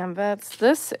from Ambets.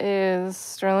 This is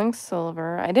sterling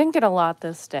silver. I didn't get a lot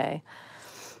this day,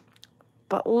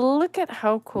 but look at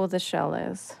how cool the shell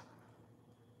is.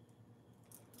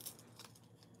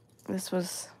 This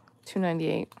was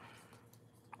 $2.98.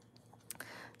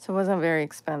 So it wasn't very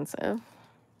expensive.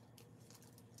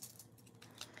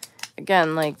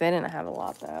 Again, like, they didn't have a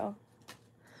lot though.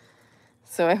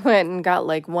 So I went and got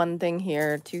like one thing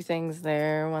here, 2 things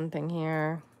there, 1 thing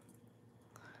here.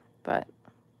 But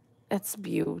it's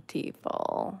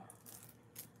beautiful.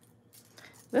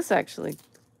 This actually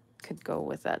could go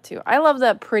with that too. I love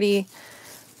that pretty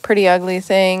ugly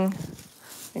thing.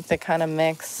 Like the kind of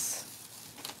mix.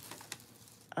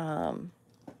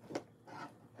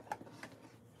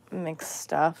 Mixed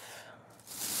stuff.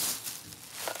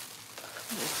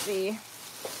 Let's see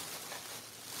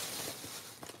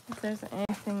if there's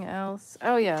anything else.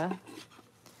 Oh yeah.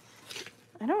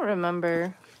 I don't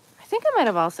remember. I think I might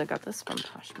have also got this from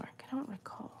Poshmark. I don't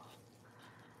recall.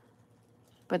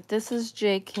 But this is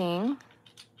J. King.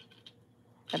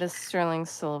 It is sterling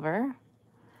silver.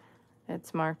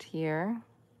 It's marked here.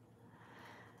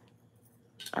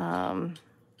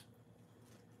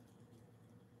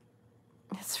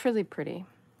 It's really pretty.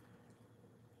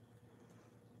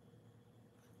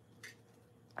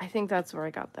 I think that's where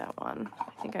I got that one.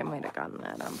 I think I might have gotten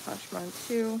that on Poshmark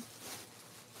too.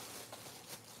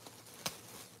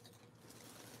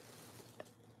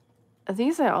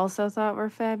 These I also thought were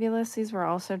fabulous. These were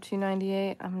also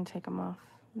 $2.98. I'm gonna take them off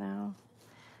now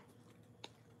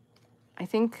I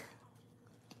think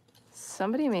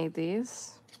somebody made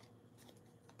these.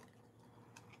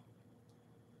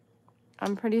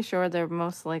 I'm pretty sure they're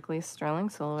most likely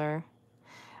sterling silver.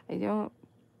 I don't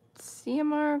see a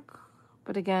mark,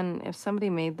 but again, if somebody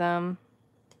made them,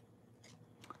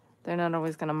 they're not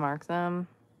always going to mark them.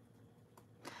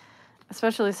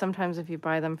 Especially sometimes if you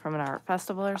buy them from an art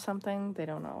festival or something, they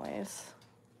don't always.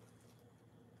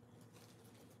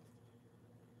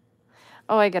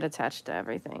 Oh, I get attached to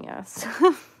everything, yes.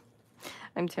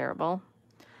 I'm terrible.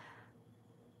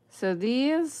 So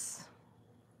these,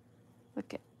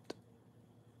 look at,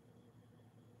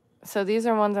 so these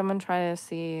are ones I'm going to try to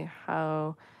see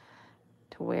how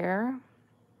to wear.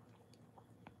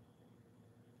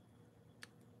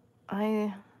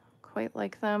 I quite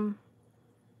like them.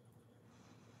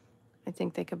 I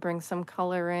think they could bring some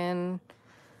color in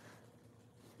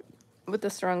with the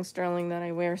strong sterling that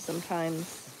I wear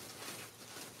sometimes.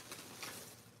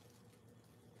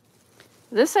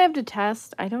 This I have to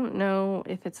test. I don't know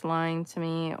if it's lying to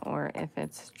me or if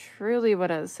it's truly what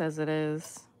it says it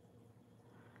is.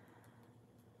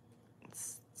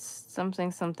 It's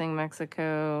something something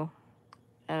Mexico,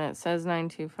 and it says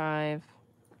 925.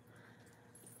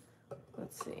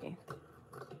 Let's see.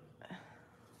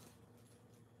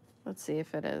 Let's see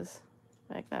if it is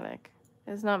magnetic.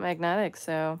 It's not magnetic,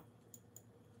 so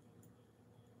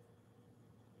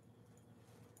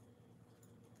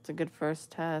it's a good first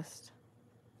test.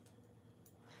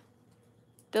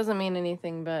 Doesn't mean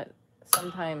anything, but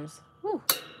sometimes, whew,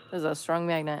 there's a strong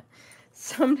magnet.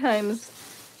 Sometimes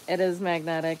it is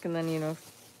magnetic, and then, you know,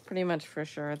 pretty much for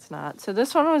sure it's not. So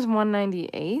this one was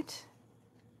 $198.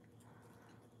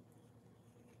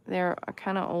 They're a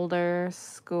kind of older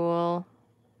school.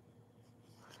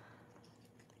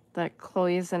 That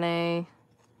cloisonne,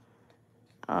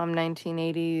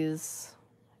 1980s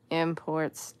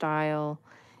import style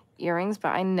earrings, but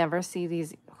I never see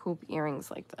these hoop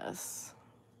earrings like this.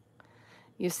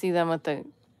 You see them with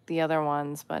the other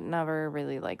ones, but never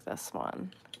really like this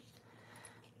one.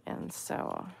 And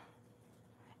so,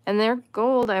 and they're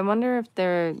gold. I wonder if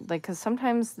they're like, because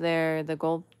sometimes they're the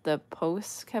gold, the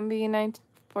posts can be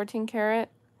 14 karat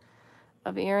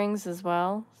of earrings as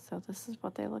well. So this is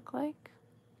what they look like.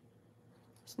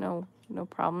 There's no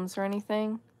problems or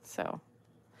anything. So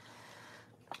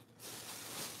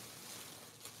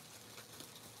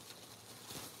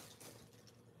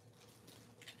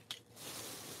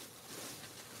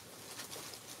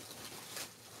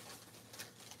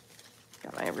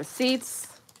got my receipts.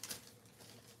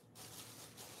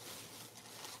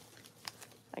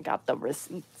 I got the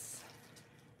receipts.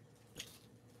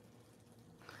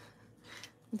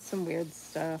 And some weird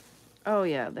stuff. Oh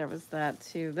yeah, there was that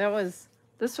too. That was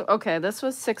this. Okay, this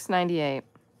was $6.98.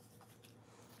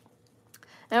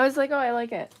 And I was like, oh, I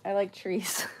like it. I like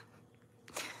trees.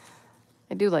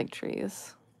 I do like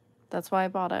trees. That's why I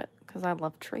bought it, because I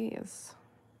love trees.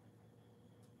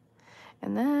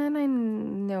 And then I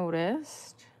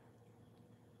noticed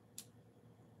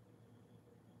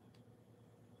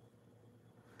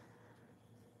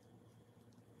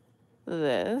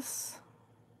this.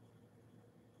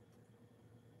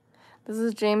 This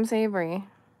is James Avery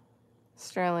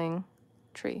sterling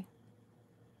tree.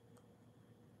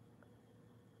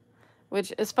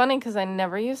 Which is funny because I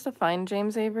never used to find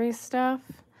James Avery stuff.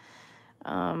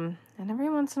 And every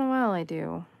once in a while I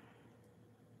do.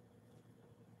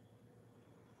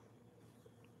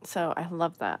 So I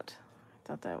love that. I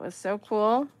thought that was so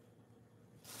cool.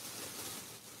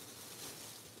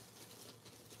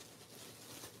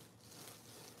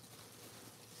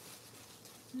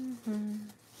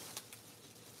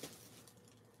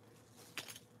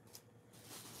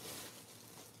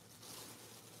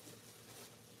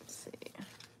 Let's see.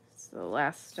 It's the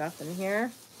last stuff in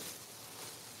here.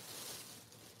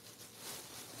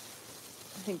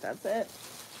 I think that's it.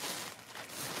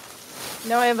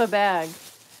 Now I have a bag.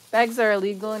 Bags are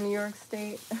illegal in New York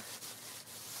State.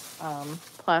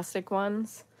 Plastic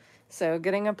ones. So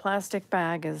getting a plastic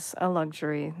bag is a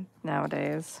luxury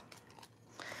nowadays.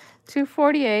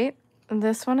 $2.48.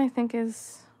 This one I think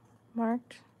is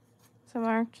marked. Is it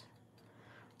marked?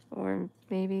 Or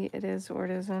maybe it is or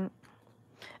it isn't.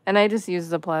 And I just use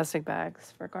the plastic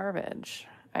bags for garbage.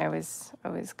 I always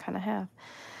kind of have.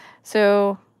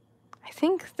 So I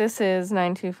think this is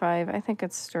 925. I think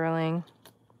it's sterling.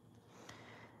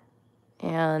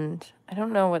 And I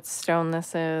don't know what stone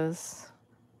this is,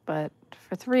 but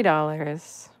for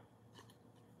 $3,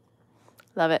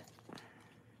 love it.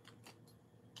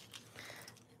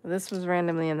 This was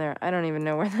randomly in there. I don't even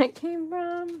know where that came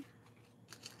from.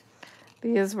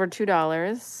 These were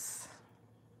 $2.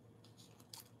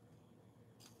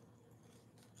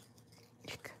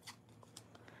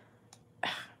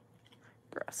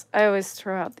 Gross. I always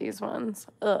throw out these ones.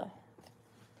 Ugh.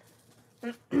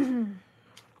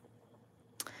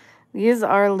 These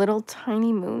are little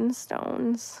tiny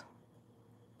moonstones.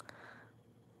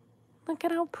 Look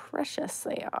at how precious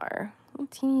they are. Little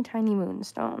teeny tiny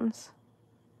moonstones.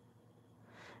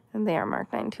 And they are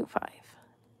marked 925.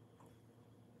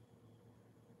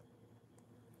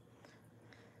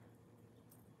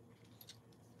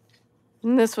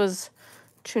 And this was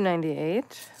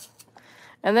 $2.98.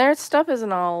 And their stuff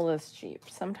isn't all this cheap.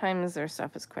 Sometimes their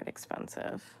stuff is quite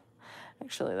expensive.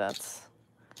 Actually, that's,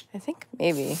 I think,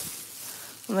 maybe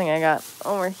something I got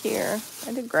over here.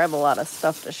 I did grab a lot of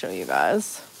stuff to show you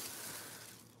guys.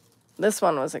 This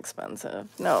one was expensive.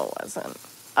 No, it wasn't.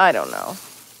 I don't know.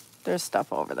 There's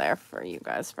stuff over there for you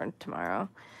guys for tomorrow.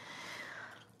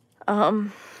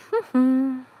 So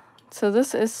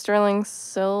this is sterling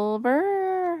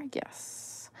silver.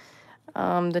 Yes.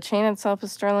 The chain itself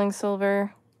is sterling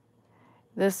silver.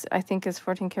 This, I think, is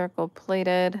 14 karat gold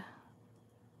plated.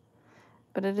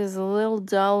 But it is a little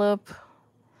dollop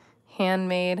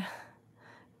handmade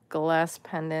glass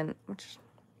pendant, which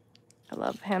I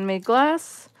love handmade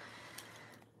glass.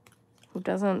 Who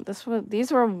doesn't?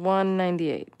 These were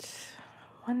 $198.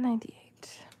 $198.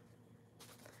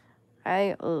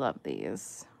 I love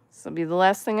these. This will be the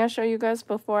last thing I show you guys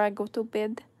before I go to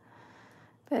bed.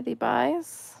 Betty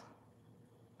buys.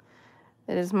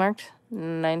 It is marked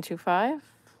 925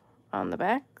 on the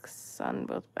backs, on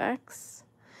both backs.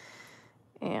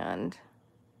 And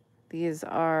these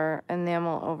are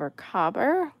enamel over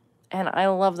copper. And I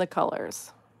love the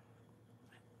colors.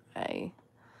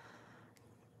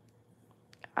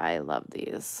 I love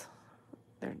these.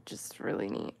 They're just really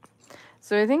neat.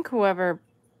 So I think whoever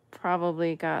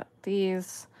probably got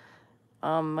these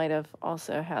might have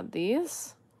also had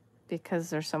these because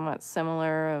they're somewhat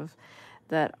similar of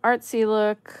that artsy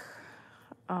look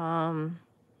and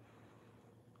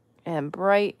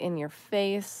bright in your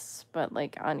face, but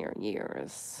like on your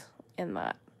ears in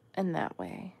that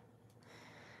way.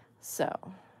 So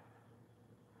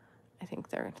I think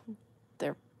they're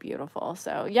beautiful.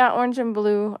 So yeah, orange and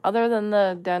blue, other than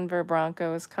the Denver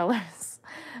Broncos colors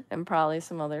and probably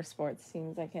some other sports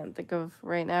teams I can't think of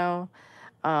right now.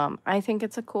 I think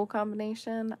it's a cool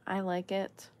combination. I like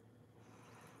it.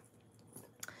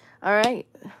 All right,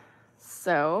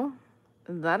 so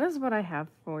that is what I have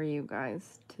for you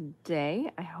guys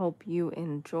today. I hope you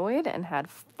enjoyed and had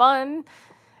fun,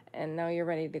 and now you're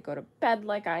ready to go to bed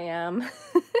like I am.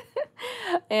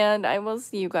 And I will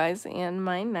see you guys in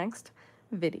my next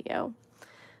video.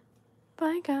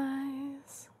 Bye,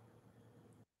 guys.